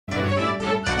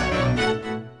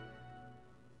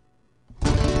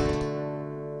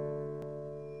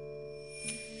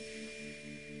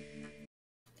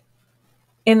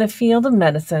In the field of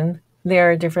medicine, there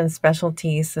are different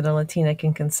specialties that a Latina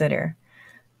can consider,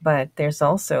 but there's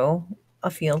also a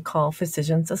field called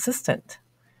physician's assistant.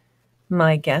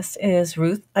 My guest is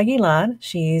Ruth Aguilar.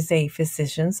 She's a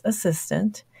physician's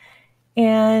assistant,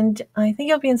 and I think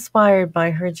you'll be inspired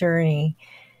by her journey.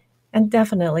 And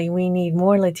definitely, we need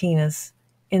more Latinas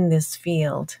in this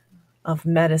field of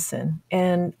medicine,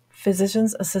 and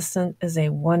physician's assistant is a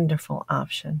wonderful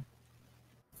option.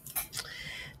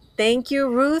 Thank you,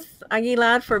 Ruth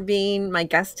Aguilar, for being my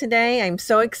guest today. I'm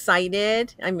so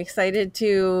excited. I'm excited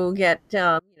to get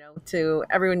to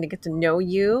everyone to get to know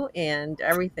you and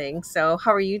everything. So,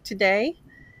 how are you today?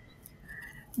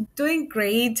 Doing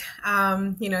great.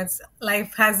 It's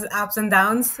life has ups and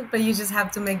downs, but you just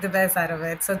have to make the best out of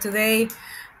it. So today,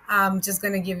 I'm just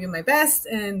gonna give you my best,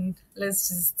 and let's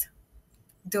just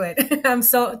do it. I'm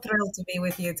so thrilled to be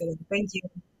with you today. Thank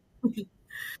you.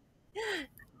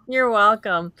 You're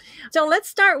welcome. So, let's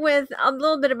start with a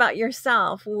little bit about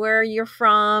yourself, where you're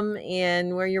from,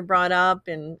 and where you're brought up,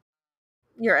 and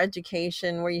your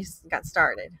education, where you got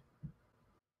started.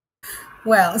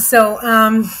 Well, so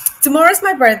tomorrow's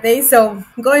my birthday. So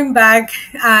going back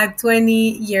 20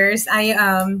 years, I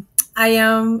am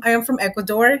from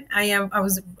Ecuador. I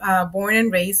was born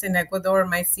and raised in Ecuador.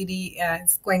 My city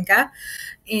is Cuenca,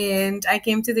 and I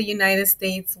came to the United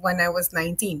States when I was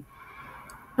 19.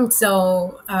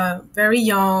 So very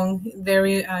young,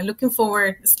 very looking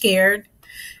forward, scared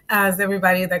as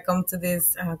everybody that come to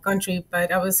this country.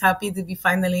 But I was happy to be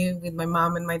finally with my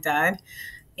mom and my dad,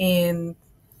 and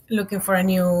looking for a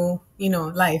new,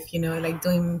 life. Like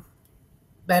doing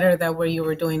better than where you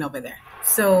were doing over there.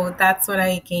 So that's what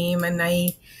I came, and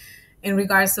in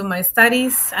regards to my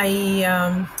studies,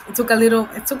 it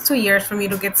took 2 years for me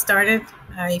to get started.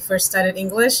 I first studied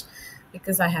English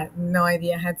because I had no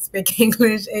idea how to speak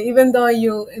English, even though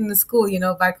you in the school,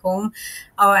 back home.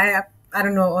 Oh, I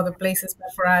don't know other places,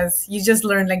 but for us, you just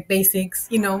learn like basics,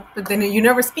 but then you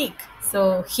never speak.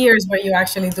 So here's where you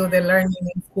actually do the learning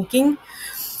and speaking.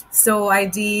 So I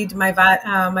did my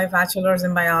bachelor's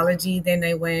in biology. Then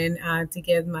I went to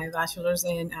get my bachelor's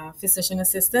in physician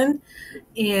assistant,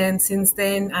 and since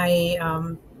then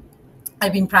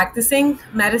I've been practicing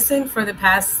medicine for the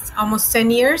past almost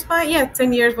 10 years. But yeah,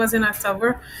 10 years was in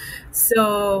October.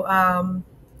 So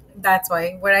that's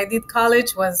why where I did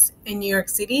college was in New York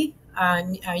City,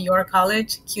 York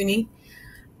College, CUNY.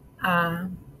 Uh,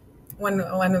 one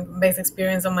of the best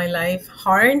experience of my life.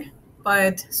 Hard,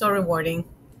 but so rewarding.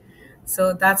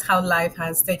 So that's how life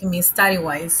has taken me study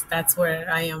wise. That's where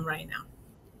I am right now.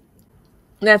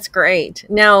 That's great.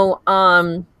 Now,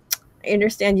 I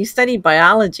understand you studied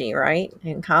biology, right,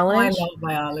 in Oh, I college? love How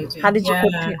biology. did you Yeah.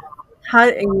 prepare? How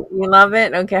you love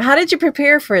it? Okay. How did you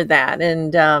prepare for that?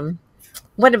 And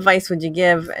what advice would you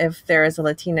give if there is a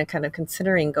Latina kind of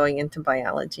considering going into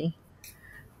biology?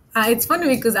 It's funny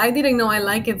because I didn't know I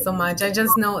like it so much. I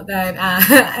just know that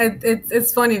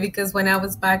it's funny because when I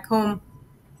was back home,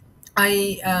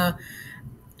 I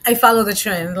I follow the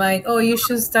trend, like, oh, you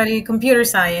should study computer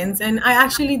science. And I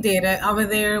actually did it over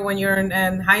there. When you're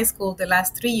in high school, the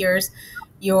last 3 years,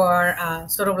 you're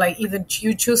sort of like either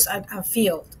you choose a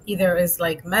field, either is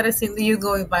like medicine, you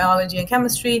go with biology and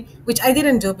chemistry, which I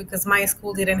didn't do because my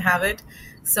school didn't have it.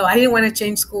 So I didn't want to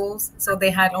change schools. So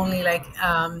they had only like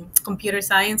computer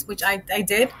science, which I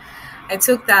did. I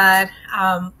took that.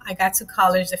 I got to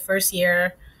college the first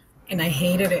year and I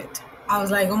hated it. I was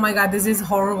like, oh my God, this is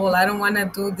horrible. I don't want to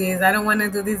do this. I don't want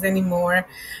to do this anymore.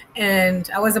 And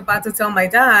I was about to tell my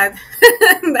dad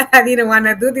that I didn't want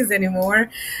to do this anymore.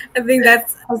 I think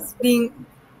that's us being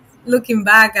looking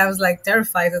back. I was like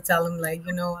terrified to tell him, like,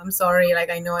 I'm sorry. Like,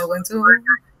 I know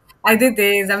I did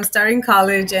this. I'm starting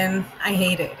college and I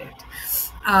hated it.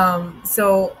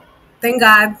 So thank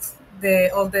God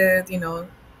all the,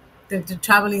 the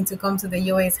traveling to come to the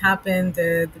US happened,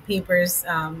 the papers,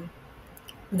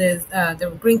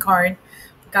 the green card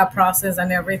got processed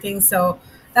and everything. So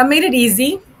that made it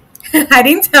easy. I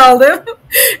didn't tell them.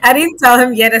 I didn't tell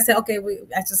him yet. I said, okay, we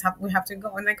have to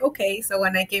go. And like, okay. So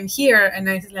when I came here and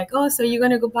I was like, oh, so you're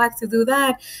gonna go back to do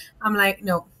that? I'm like,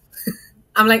 no.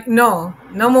 I'm like, no,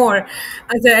 no more.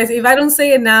 I said, if I don't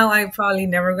say it now, I'm probably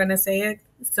never gonna say it.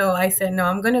 So I said, no,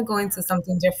 I'm gonna go into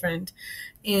something different.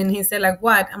 And he said, like,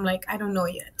 what? I'm like, I don't know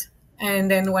yet.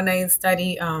 And then when I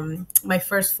study my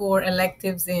first four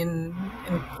electives in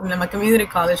my community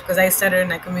college, because I studied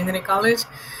in a community college,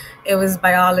 it was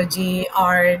biology,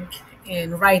 art,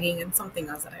 and writing, and something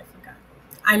else that I forgot.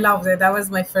 I loved it. That was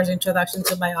my first introduction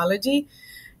to biology,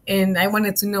 and I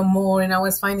wanted to know more. And I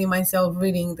was finding myself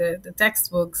reading the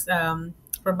textbooks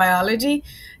for biology,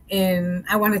 and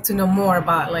I wanted to know more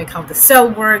about like how the cell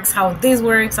works, how this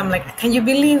works. I'm like, can you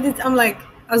believe this? I'm like,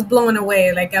 I was blown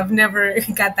away. Like I've never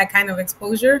got that kind of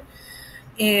exposure,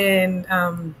 and I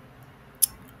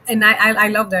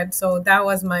love that. So that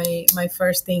was my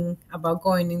first thing about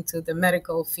going into the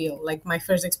medical field, like my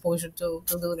first exposure to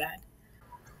do that.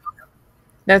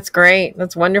 That's great.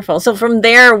 That's wonderful. So from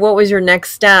there, what was your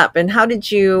next step, and how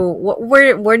did you?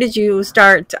 Where did you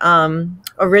start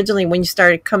originally when you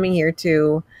started coming here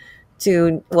to?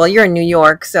 Well, you're in New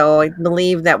York, so I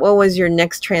believe that. What was your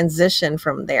next transition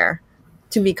from there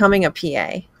to becoming a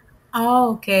PA?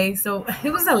 Oh, okay. So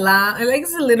it was a lot. Like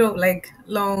it's a little like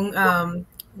long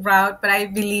route, but I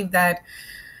believe that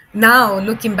now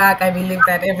looking back, I believe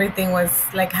that everything was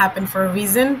like happened for a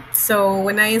reason. So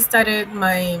when I was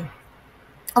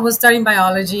studying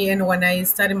biology, and when I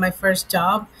started my first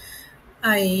job,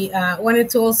 I wanted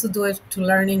to also do it to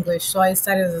learn English. So I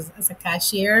started as a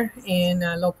cashier in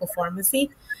a local pharmacy.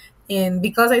 And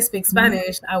because I speak Mhm.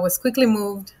 Spanish, I was quickly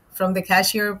moved from the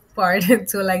cashier part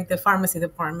to like the pharmacy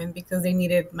department because they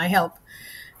needed my help.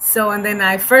 So, and then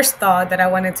I first thought that I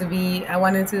wanted to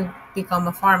become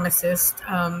a pharmacist.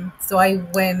 So I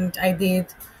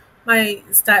did my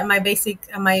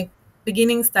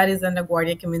beginning studies in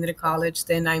LaGuardia Community College.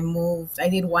 Then I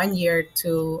did 1 year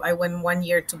I went 1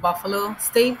 year to Buffalo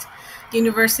State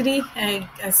University at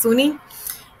SUNY.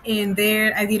 And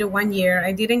there I did a 1 year.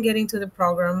 I didn't get into the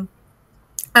program.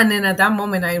 And then at that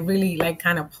moment, I really like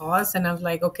kind of paused, and I was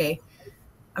like, okay,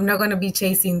 I'm not going to be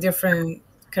chasing different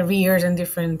careers and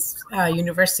different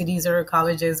universities or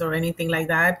colleges or anything like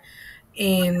that.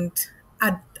 And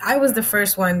I was the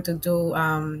first one to go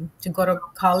to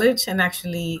college and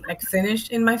actually like finish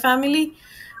in my family.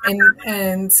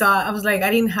 And so I was like, I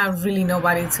didn't have really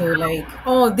nobody to like,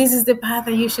 oh, this is the path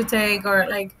that you should take, or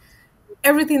like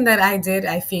everything that I did,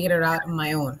 I figured it out on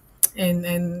my own,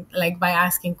 and like by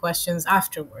asking questions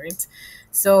afterwards.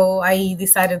 So I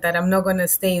decided that I'm not going to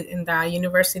stay in that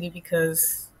university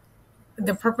because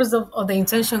the purpose of the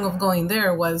intention of going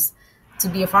there was to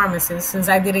be a pharmacist. Since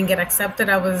I didn't get accepted,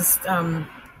 I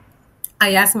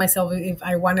asked myself if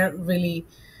I want to really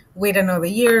wait another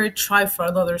year, try for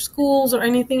other schools or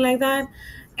anything like that.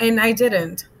 And I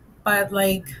didn't. But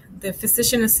like the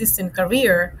physician assistant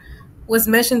career was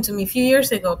mentioned to me a few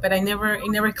years ago, but it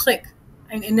never clicked.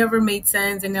 And it never made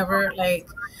sense. It never like,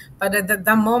 but at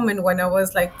that moment when I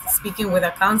was like speaking with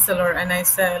a counselor, and I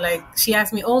said, like, she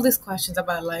asked me all these questions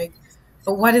about like,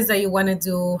 but what is that you want to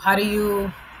do? How do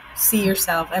you see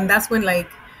yourself? And that's when like,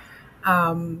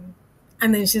 um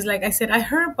and then she's like, I said, I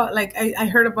heard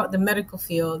about the medical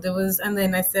field. There was, and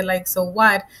then I said like, so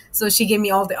what? So she gave me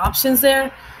all the options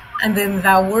there, and then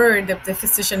that word, the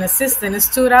physician assistant, it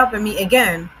stood up at me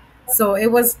again. So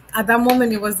it was at that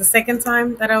moment, it was the second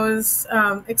time that I was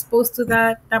exposed to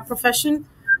that profession.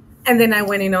 And then I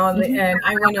went on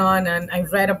and I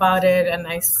read about it, and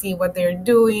I see what they're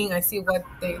doing, I see what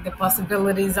the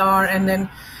possibilities are, and then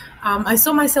I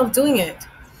saw myself doing it.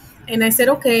 And I said,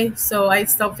 okay. So I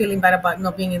stopped feeling bad about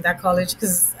not being in that college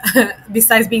because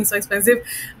besides being so expensive,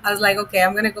 I was like, okay,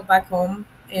 I'm gonna go back home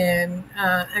and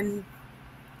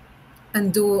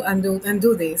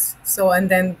do this. So and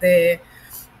then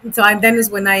is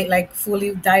when I like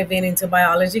fully dive into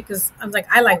biology, because I'm like,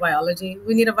 I like biology.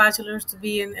 We need a bachelor's to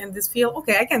be in this field.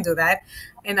 Okay, I can do that,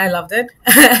 and I loved it.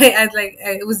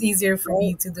 It was easier for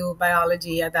me to do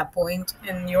biology at that point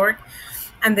in New York.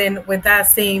 And then with the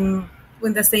same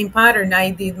pattern,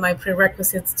 I did my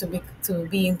prerequisites to be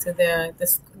into the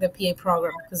PA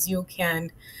program, because you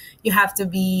have to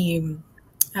be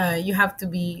you have to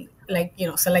be like,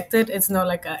 selected. It's not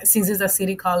like since it's a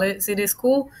city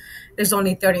school, there's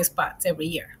only 30 spots every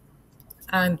year.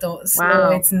 And so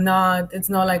Wow. it's not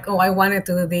like, oh, I wanted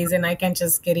to do this and I can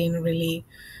just get in really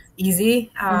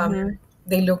easy. Hmm.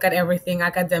 They look at everything,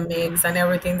 academics and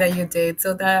everything that you did.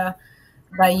 So that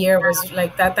year was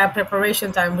like that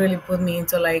preparation time really put me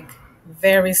into like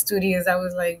very studious. I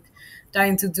was like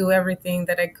trying to do everything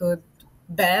that I could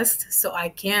best so I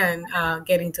can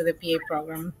get into the PA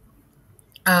program.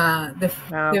 uh, the,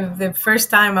 Wow. the first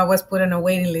time I was put on a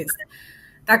waiting list,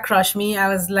 that crushed me. I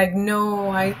was like, no,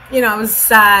 I was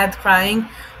sad, crying,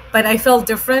 but I felt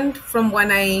different from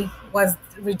when I was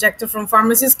rejected from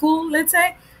pharmacy school, let's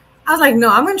say. I was like, no,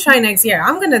 I'm going to try next year.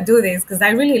 I'm going to do this because I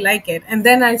really like it. And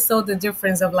then I saw the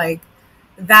difference of like,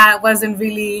 that wasn't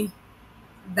really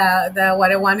the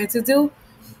what I wanted to do.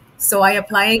 So I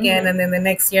apply again. Hmm. And then the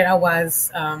next year I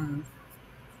was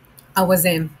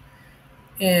in.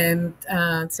 And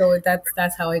so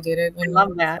that's how I did it. I And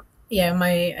love that. yeah,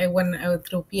 I went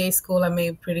through PA school. I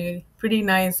made pretty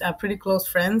nice, pretty close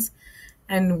friends,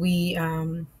 and we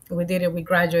did it. We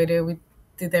graduated. We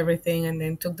did everything, and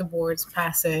then took the boards,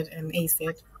 passed it, and aced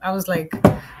it. I was like,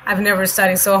 I've never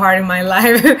studied so hard in my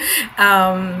life,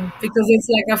 because it's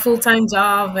like a full time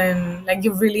job, and like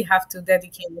you really have to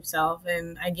dedicate yourself.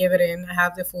 And I gave it in. I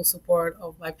have the full support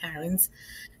of my parents,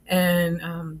 and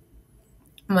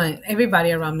my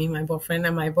everybody around me, my boyfriend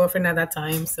and my boyfriend at that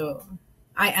time. So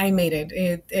I made it.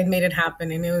 It made it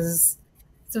happen, and it's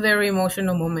a very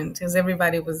emotional moment because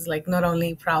everybody was like not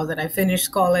only proud that I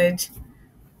finished college,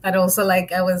 but also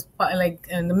like I was like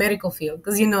in the medical field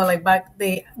because like back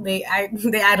they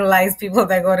idolize people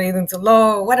that go to into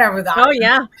law, whatever Oh, doctor.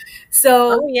 yeah. Oh, So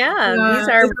yeah. These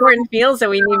are important fields that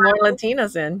we need more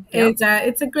Latinas in. Yep.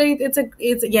 it's a great it's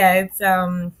yeah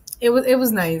it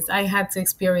was nice. I had to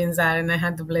experience that, and I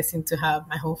had the blessing to have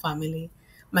my whole family,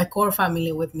 my core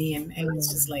family with me, and it was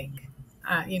just like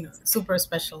super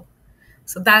special.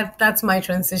 So that's my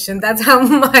transition. That's how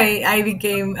my I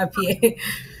became a PA.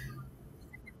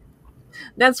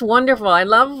 That's wonderful. I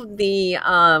love the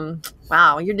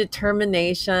wow, your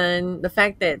determination, the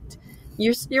fact that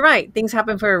you're right. Things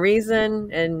happen for a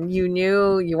reason, and you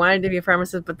knew you wanted to be a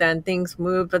pharmacist, but then things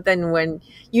moved. But then when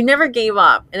you never gave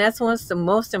up, and that's what's the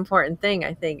most important thing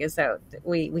I think is that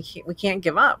we can't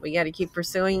give up. We got to keep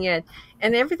pursuing it,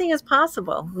 and everything is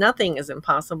possible. Nothing is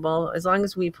impossible as long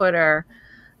as we put our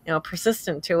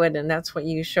persistent to it, and that's what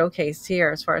you showcased here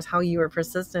as far as how you were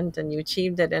persistent and you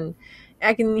achieved it. And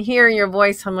I can hear in your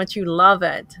voice how much you love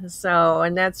it. So,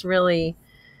 and that's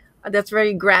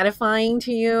very gratifying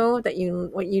to you that you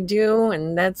what you do,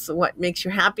 and that's what makes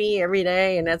you happy every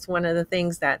day. And that's one of the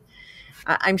things that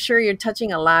I'm sure you're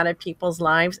touching a lot of people's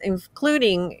lives,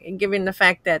 including given the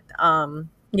fact that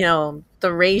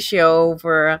the ratio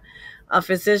for a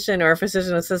physician or a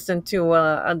physician assistant to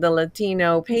the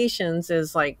Latino patients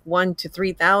is like 1 to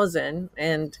 3,000,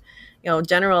 and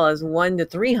general is 1 to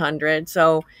 300.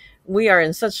 So we are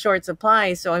in such short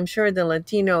supply. So I'm sure the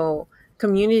Latino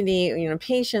community,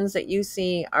 patients that you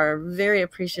see are very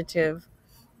appreciative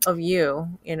of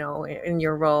you, in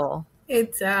your role.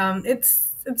 It's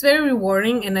very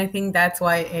rewarding, and I think that's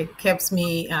why it keeps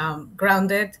me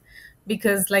grounded,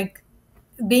 because like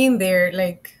being there,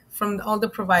 like from all the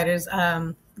providers,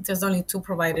 there's only two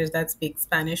providers that speak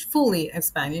Spanish fully as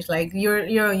Spanish. Like you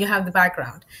have the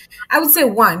background. I would say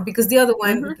one, because the other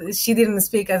one, Hmm. she didn't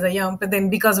speak as a young, but then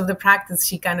because of the practice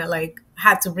she kind of like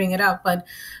had to bring it up. But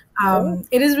Oh,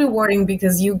 it is rewarding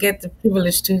because you get the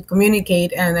privilege to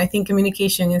communicate, and I think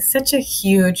communication is such a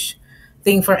huge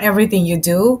thing for everything you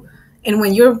do. And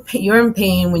when you're in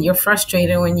pain, when you're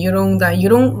frustrated, when you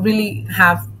don't really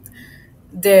have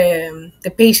the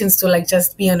patience to like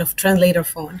just be on a translator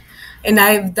phone. And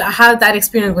I've had that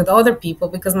experience with other people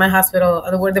because my hospital,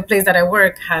 the place that I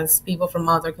work, has people from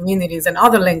other communities and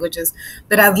other languages,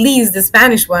 but at least the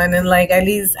Spanish one, and like at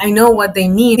least I know what they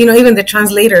mean. Even the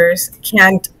translators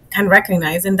can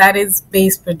recognize, and that is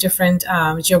based for different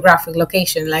geographic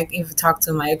location. Like if you talk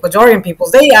to my Ecuadorian people,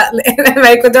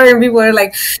 my Ecuadorian people are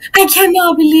like, I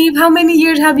cannot believe how many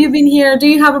years have you been here? Do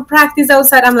you have a practice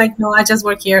outside? I'm like, no, I just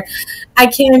work here. I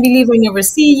can't believe I never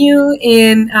see you.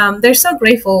 And they're so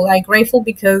grateful, like grateful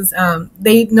because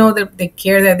they know the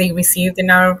care that they received in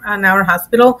our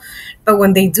hospital. But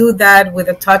when they do that with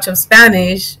a touch of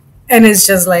Spanish, and it's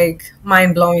just like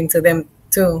mind blowing to them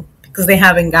too, because they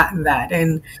haven't gotten that.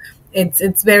 And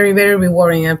it's very very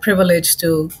rewarding and privileged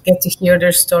to get to hear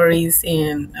their stories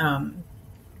and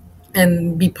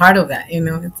be part of that.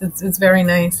 It's very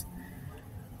nice.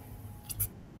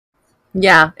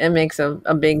 yeah, it makes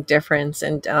a big difference.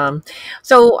 And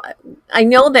so I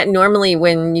know that normally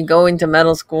when you go into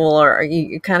medical school or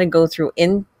you kind of go through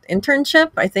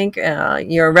internship, I think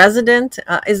you're a resident.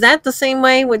 Is that the same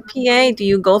way with PA? Do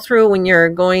you go through when you're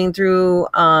going through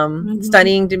Mhm.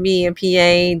 studying to be a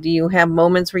PA? Do you have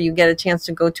moments where you get a chance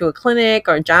to go to a clinic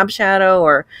or job shadow,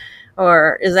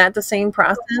 or is that the same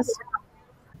process?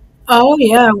 Oh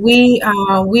yeah, we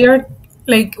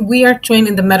are trained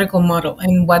in the medical model,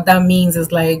 and what that means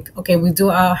is like, okay, we do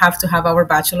have to have our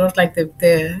bachelor's, like the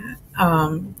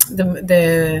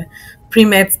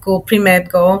pre-med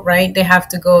go, right? They have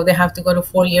to go to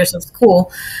 4 years of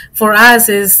school. For us,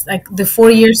 is like the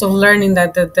 4 years of learning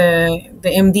that the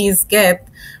MDs get,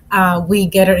 we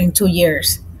get it in 2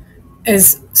 years.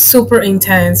 is super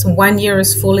intense. 1 year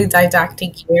is fully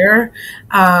didactic year.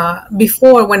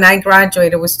 Before, when I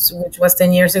graduated, which was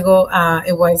 10 years ago,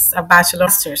 it was a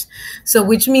bachelor's. So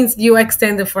which means you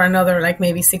extend it for another like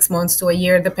maybe 6 months to a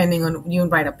year, depending on you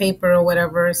write a paper or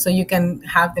whatever. So you can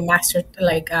have the master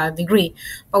like degree.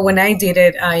 But when I did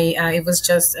it, I it was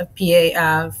just a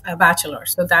PA, a bachelor.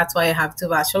 So that's why I have two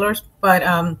bachelors. But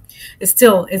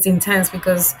it's intense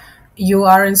because you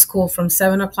are in school from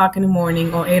 7 o'clock in the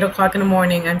morning or 8 o'clock in the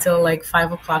morning until like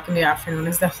 5 o'clock in the afternoon.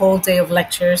 It's the whole day of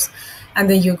lectures. And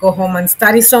then you go home and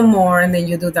study some more. And then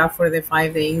you do that for the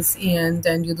 5 days. And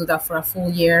then you do that for a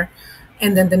full year.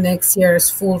 And then the next year is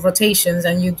full rotations.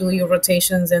 And you do your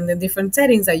rotations in the different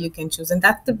settings that you can choose. And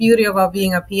that's the beauty about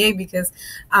being a PA because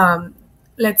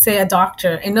let's say a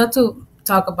doctor, and not to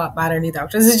talk about bad any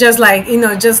doctors, it's just like,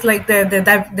 just like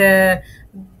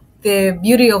the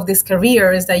beauty of this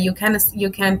career is that you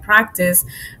can practice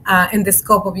in the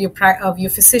scope of your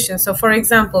physician. So, for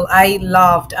example, I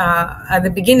loved at the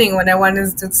beginning when I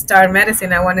wanted to start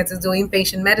medicine, I wanted to do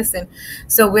inpatient medicine.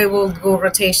 So we will do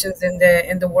rotations in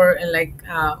the work and like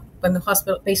when the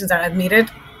hospital patients are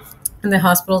admitted in the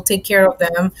hospital, take care of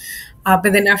them. But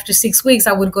then after 6 weeks,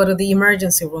 I would go to the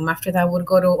emergency room. After that, I would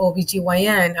go to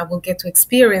OBGYN. I would get to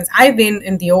experience. I've been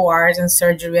in the ORs and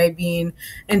surgery. I've been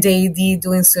in the AD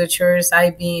doing sutures.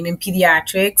 I've been in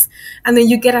pediatrics. And then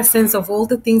you get a sense of all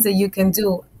the things that you can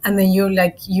do. And then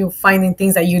you're finding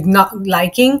things that you're not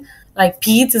liking. Like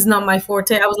peds is not my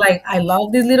forte. I was like, I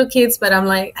love these little kids, but I'm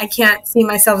like, I can't see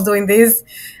myself doing this.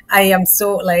 I am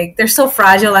so like they're so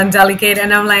fragile and delicate,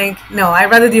 and I'm like, no,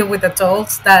 I'd rather deal with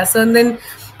adults. That so, and then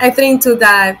I think to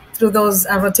that through those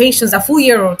rotations, a full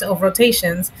year of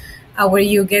rotations, where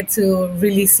you get to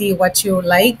really see what you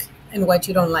like and what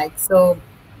you don't like. So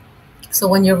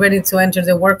when you're ready to enter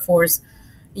the workforce,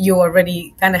 you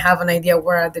already kind of have an idea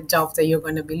where are the jobs that you're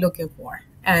going to be looking for,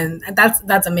 and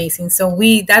that's amazing. So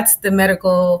that's the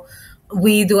medical.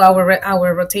 We do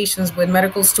our rotations with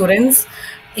medical students,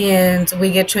 and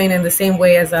we get trained in the same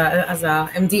way as a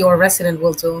MD or resident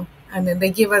will do, and then they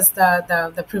give us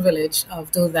the privilege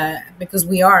of do that because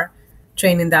we are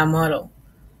trained in that model.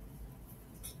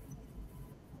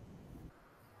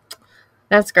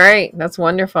 That's great. That's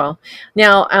wonderful.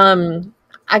 Now,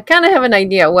 I kind of have an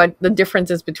idea what the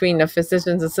difference is between a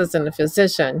physician's assistant and a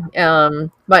physician.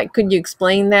 But could you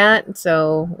explain that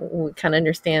so we kind of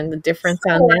understand the difference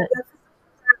on Sure. that?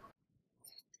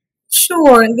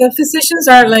 Sure, the physicians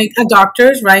are like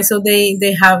doctors, right? So they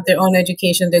have their own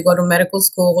education. They go to medical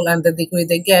school, and the degree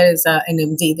they get is an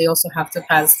MD. They also have to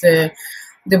pass the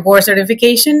board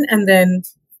certification, and then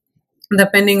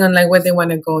depending on like where they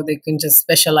want to go, they can just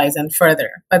specialize and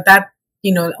further. But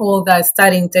all that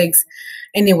studying takes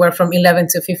anywhere from 11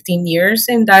 to 15 years,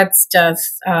 and that's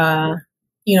just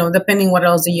depending what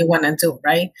else do you want to do,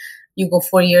 right? You go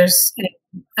 4 years,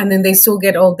 and then they still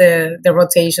get all the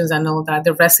rotations and all that.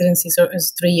 The residency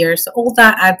is 3 years, so all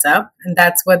that adds up, and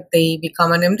that's what they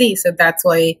become an MD. So that's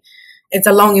why it's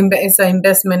an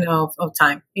investment of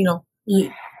time.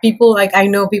 People like I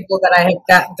know people that I have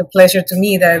got the pleasure to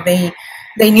meet that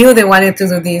they knew they wanted to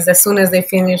do this as soon as they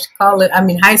finished college. I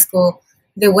mean, high school,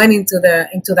 they went into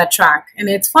that track, and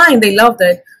it's fine. They loved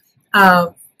it.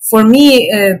 For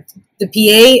me, the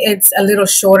PA it's a little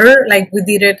shorter. Like we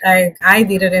did it, I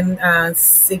did it in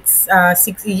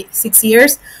 6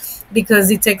 years because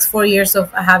it takes 4 years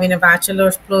of having a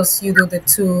bachelor's plus you do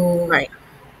Right.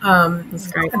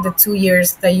 That's great. the 2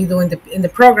 years that you do in the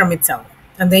program itself,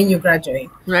 and then you graduate.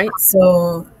 Right.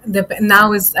 So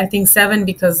now is I think 7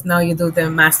 because now you do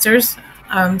the masters.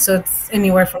 So it's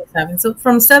anywhere from 7. So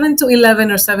from 7 to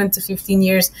 11 or 7 to 15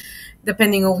 years,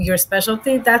 depending on your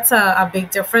specialty, that's a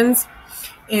big difference.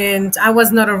 And I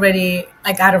was not already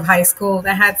like out of high school.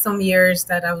 I had some years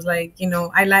that I was like,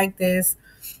 I like this.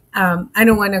 I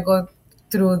don't want to go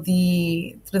through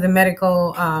the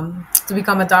medical to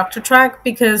become a doctor track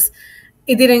because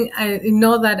it didn't. I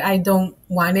know that I don't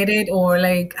wanted it, or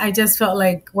like I just felt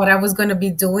like what I was going to be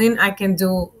doing, I can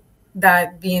do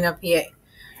that being a PA.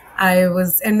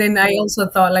 And then I also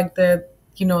thought like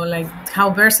like how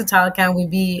versatile can we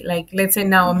be? Like, let's say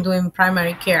now I'm doing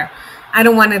primary care. I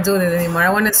don't want to do that anymore. I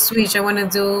want to switch. I want to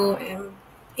do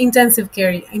intensive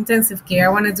care. Intensive care.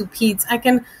 I want to do peds. I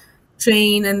can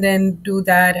train and then do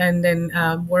that, and then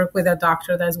work with a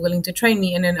doctor that's willing to train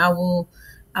me, and then I will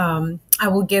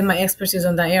get my expertise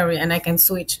on that area, and I can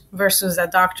switch. Versus a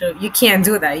doctor, you can't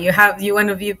do that. You want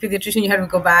to be a pediatrician, you have to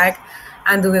go back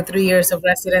and do the 3 years of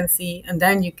residency, and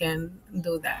then you can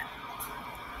do that.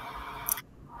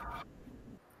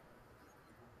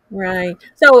 Right.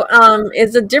 So,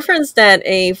 is the difference that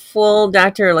a full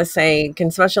doctor, let's say, can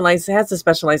specialize, has to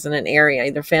specialize in an area,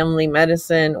 either family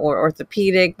medicine or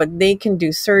orthopedic, but they can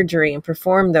do surgery and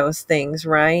perform those things,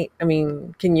 right? I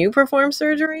mean, can you perform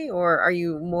surgery, or are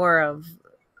you more of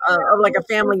like a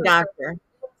family doctor?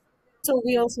 So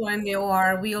we also in the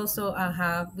OR. We also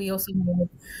have, we are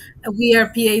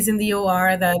PAs in the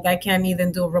OR that can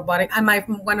even do robotic. I my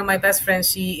One of my best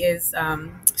friends, she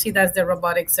does the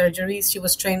robotic surgeries. She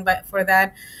was trained for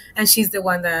that, and she's the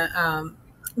one that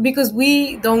because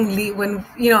we don't leave when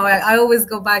I always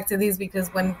go back to this because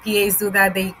when PAs do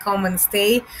that, they come and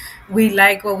stay. We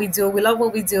like what we do. We love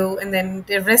what we do, and then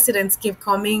the residents keep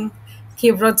coming,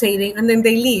 keep rotating, and then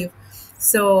they leave.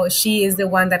 So she is the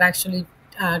one that actually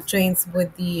trains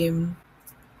with the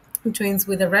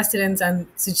residents, and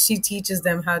so she teaches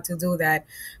them how to do that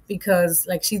because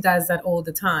like she does that all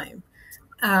the time.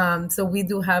 So we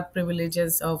do have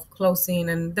privileges of closing,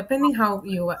 and depending how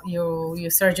your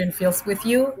surgeon feels with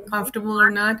you, comfortable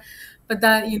or not. But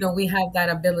that we have that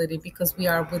ability because we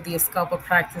are with the scope of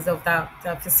practice of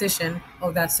that physician,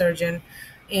 of that surgeon,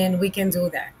 and we can do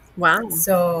that. Wow,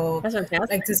 So, that's like to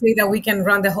fantastic. say that we can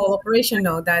run the whole operation,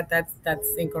 no, that's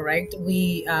incorrect.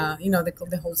 The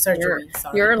whole You're surgery.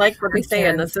 Sorry, you're like what they we say, an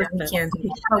can't we assistant. can't do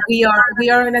that. But we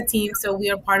are in a team, so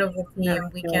we are part of the Yeah, team.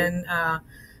 We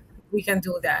right. can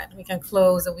do that. We can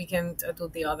close, and we can do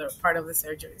the other part of the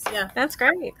surgeries. Yeah, That's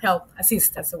great. help,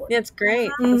 assist. That's the word. That's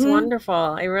great. That's Mm-hmm.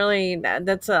 wonderful.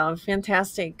 That's a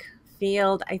fantastic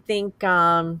field. I think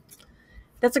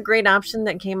that's a great option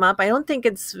that came up. I don't think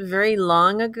it's very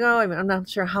long ago. I mean, I'm not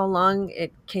sure how long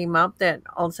it came up that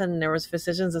all of a sudden there was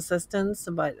physician's assistants,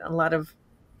 but a lot of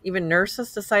even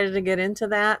nurses decided to get into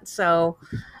that. So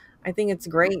I think it's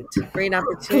great, great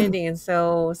opportunity, and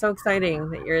so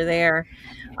exciting that you're there.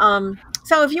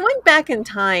 So if you went back in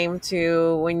time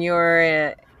to when you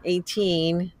were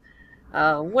 18,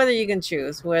 whether you can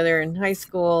choose, whether in high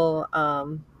school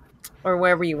or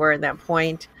wherever you were at that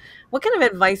point, what kind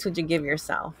of advice would you give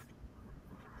yourself,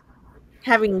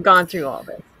 having gone through all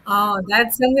this? Oh,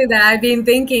 that's something that I've been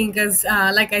thinking because,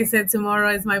 like I said,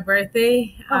 tomorrow is my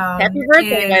birthday, Oh, happy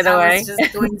birthday, by and the I was way.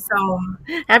 just doing some.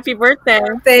 Happy birthday.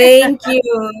 Thank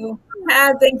you.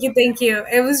 Thank you. Thank you.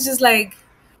 It was just like,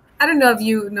 I don't know if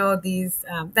you know these.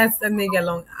 That's maybe a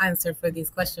long answer for this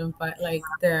question, but like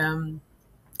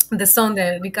the song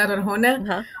de Ricardo Arjona,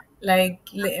 Uh-huh. like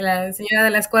La Señora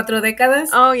de las Cuatro Décadas.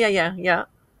 Oh, yeah, yeah, yeah.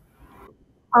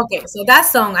 Okay, so that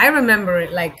song, I remember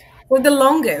it like for the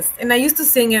longest. And I used to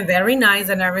sing it very nice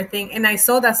and everything. And I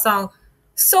saw that song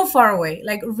so far away.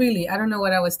 Like, really, I don't know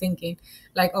what I was thinking.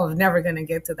 Like, oh, never gonna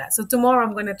get to that. So tomorrow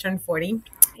I'm gonna turn 40.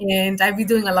 And I've been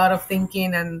doing a lot of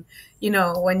thinking. And,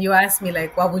 when you ask me,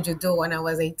 like, what would you do when I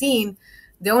was 18?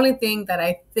 The only thing that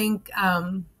I think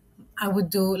I would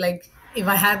do, like, if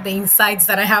I had the insights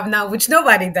that I have now, which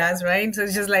nobody does, right? So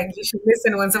it's just like you should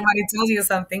listen when somebody tells you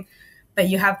something, but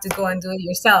you have to go and do it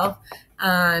yourself.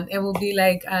 And it will be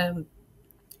like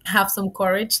have some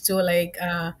courage to like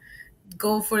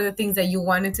go for the things that you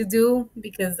wanted to do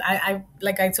because I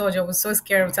like I told you I was so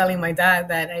scared of telling my dad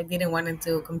that I didn't want to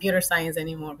do computer science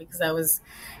anymore because I was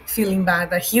feeling bad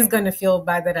that he's gonna feel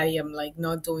bad that I am like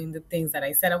not doing the things that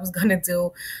I said I was gonna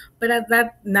do. But at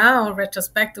that now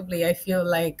retrospectively I feel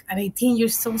like at 18 you're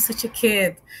so such a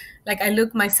kid. Like I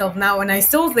look myself now and I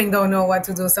still think don't know what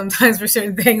to do sometimes for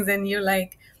certain things, and you're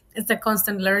like it's a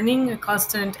constant learning, a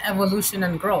constant evolution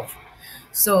and growth.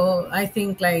 So I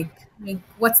think like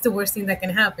what's the worst thing that can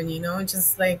happen?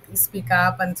 Just like speak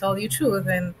up and tell your truth,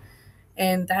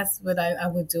 and that's what I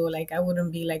would do. Like I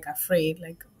wouldn't be like afraid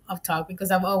like of talk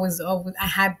because always I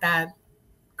had that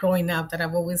growing up that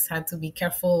I've always had to be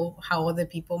careful how other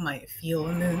people might feel,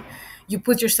 and then you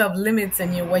put yourself limits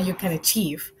and what you can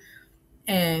achieve.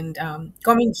 And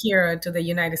coming here to the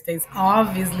United States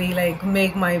obviously like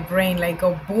make my brain like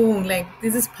go boom, like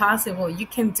this is possible, you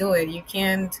can do it, you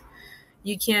can't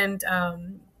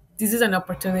this is an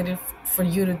opportunity for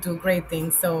you to do great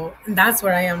things. So that's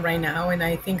where I am right now, and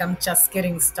I think I'm just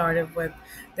getting started with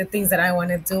the things that I want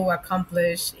to do,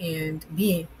 accomplish, and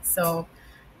be. So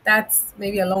that's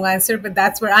maybe a long answer, but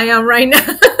that's where I am right now.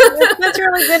 That's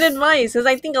really good advice because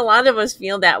I think a lot of us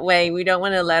feel that way. We don't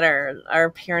want to let our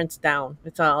parents down.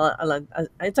 It's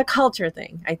a culture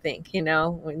thing. I think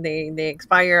when they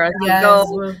expire us to Yes, go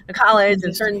we're to college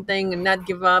and certain industry. thing and not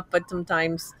give up. But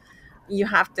sometimes you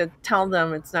have to tell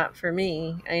them it's not for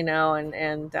me. And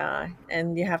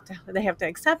they have to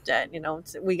accept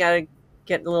it. We got to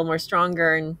get a little more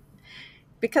stronger and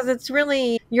because it's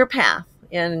really your path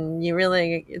and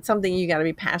it's something you got to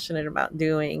be passionate about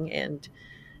doing, and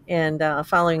and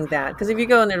following that. Because if you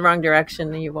go in the wrong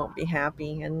direction, then you won't be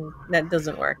happy, and that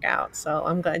doesn't work out. So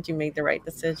I'm glad you made the right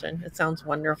decision. It sounds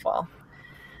wonderful.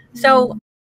 So,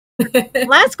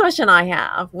 last question I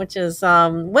have, which is,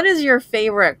 what is your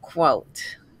favorite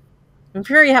quote? I'm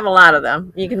sure you have a lot of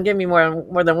them. You can give me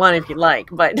more than one if you like,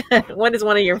 but what is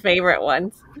one of your favorite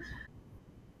ones?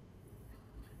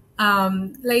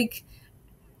 Like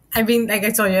I've been, like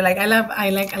I told you, like I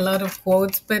like a lot of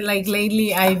quotes, but like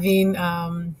lately I've been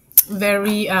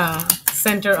very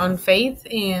centered on faith,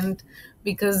 and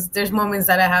because there's moments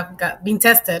that I have been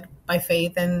tested by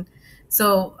faith, and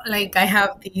so like I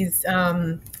have these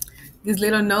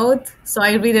little note, so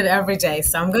I read it every day.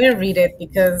 So I'm gonna read it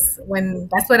because when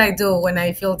that's what I do when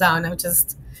I feel down. I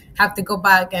just have to go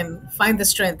back and find the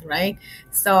strength, right?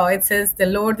 So it says, "The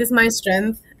Lord is my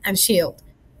strength and shield.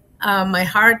 My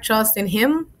heart trusts in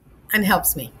Him and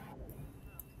helps me."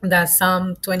 That's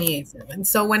Psalm 28:7.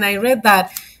 So when I read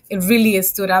that, it really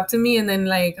stood up to me, and then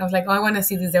like I was like, "Oh, I want to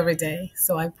see this every day."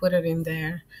 So I put it in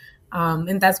there,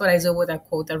 and that's what I do with a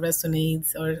quote that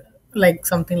resonates or like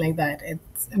something like that. It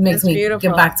makes That's me get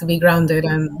beautiful. back to be grounded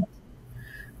and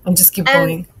just keep And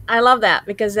going. I love that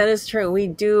because that is true. We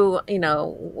do,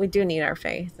 we do need our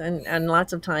faith, and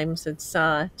lots of times it's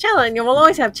challenge. We'll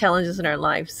always have challenges in our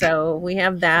life, so we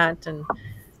have that. And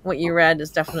what you read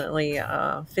is definitely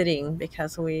fitting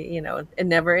because it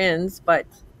never ends. But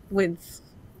with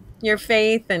your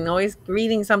faith and always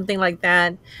reading something like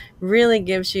that, really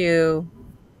gives you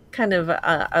kind of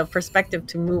a perspective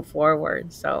to move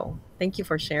forward. So thank you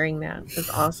for sharing that. That's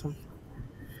awesome.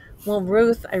 Well,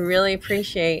 Ruth, I really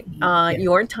appreciate Yeah.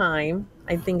 your time.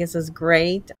 I think this is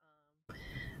great.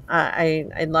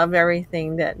 I love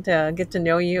everything that get to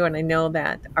know you, and I know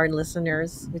that our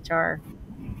listeners, which are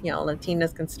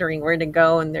Latinas considering where to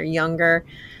go and they're younger,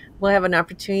 will have an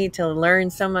opportunity to learn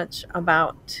so much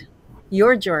about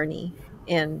your journey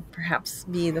and perhaps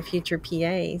be the future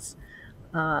PAs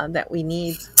that we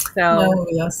need. That So, would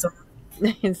be awesome.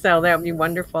 so that would be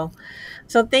wonderful.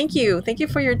 So, thank you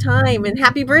for your time and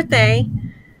happy birthday.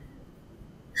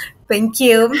 Thank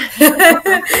you.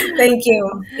 Thank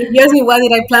you. If you ask me what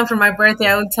did I plan for my birthday,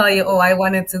 I would tell you, oh, I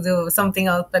wanted to do something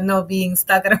else, but not being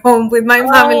stuck at home with my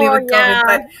family Oh with COVID. yeah,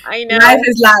 But I life know.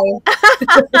 is life.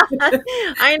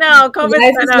 I know. COVID's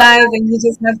Life is kind of life, and you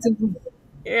just have to.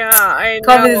 yeah. I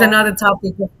COVID is know. another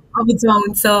topic of its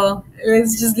own. So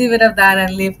let's just leave it at that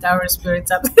and lift our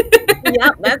spirits up.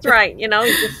 Yeah, that's right.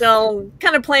 Just still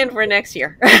kind of plan for next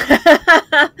year,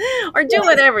 or do Yes,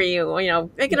 whatever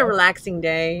make it a yes. relaxing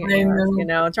day, I or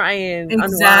know. try and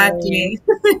unwind. Exactly.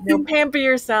 Pamper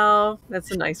yourself.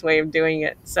 That's a nice way of doing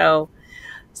it. So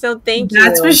thank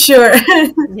That's for you. sure.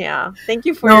 Yeah, thank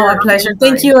you for No, a your pleasure.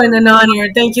 Thank time. you and an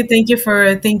honor. Thank you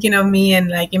for thinking of me and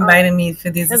like Oh, inviting me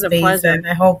for this it's a space. pleasure. And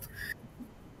I hope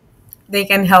they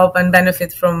can help and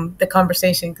benefit from the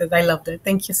conversation because I loved it.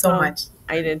 Thank you so Oh, much.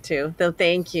 I did too. So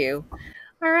thank you.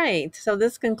 All right. So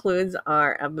this concludes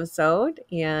our episode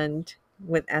and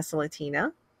with Asa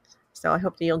Latina. So I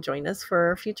hope that you'll join us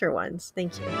for future ones.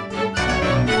 Thank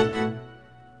you.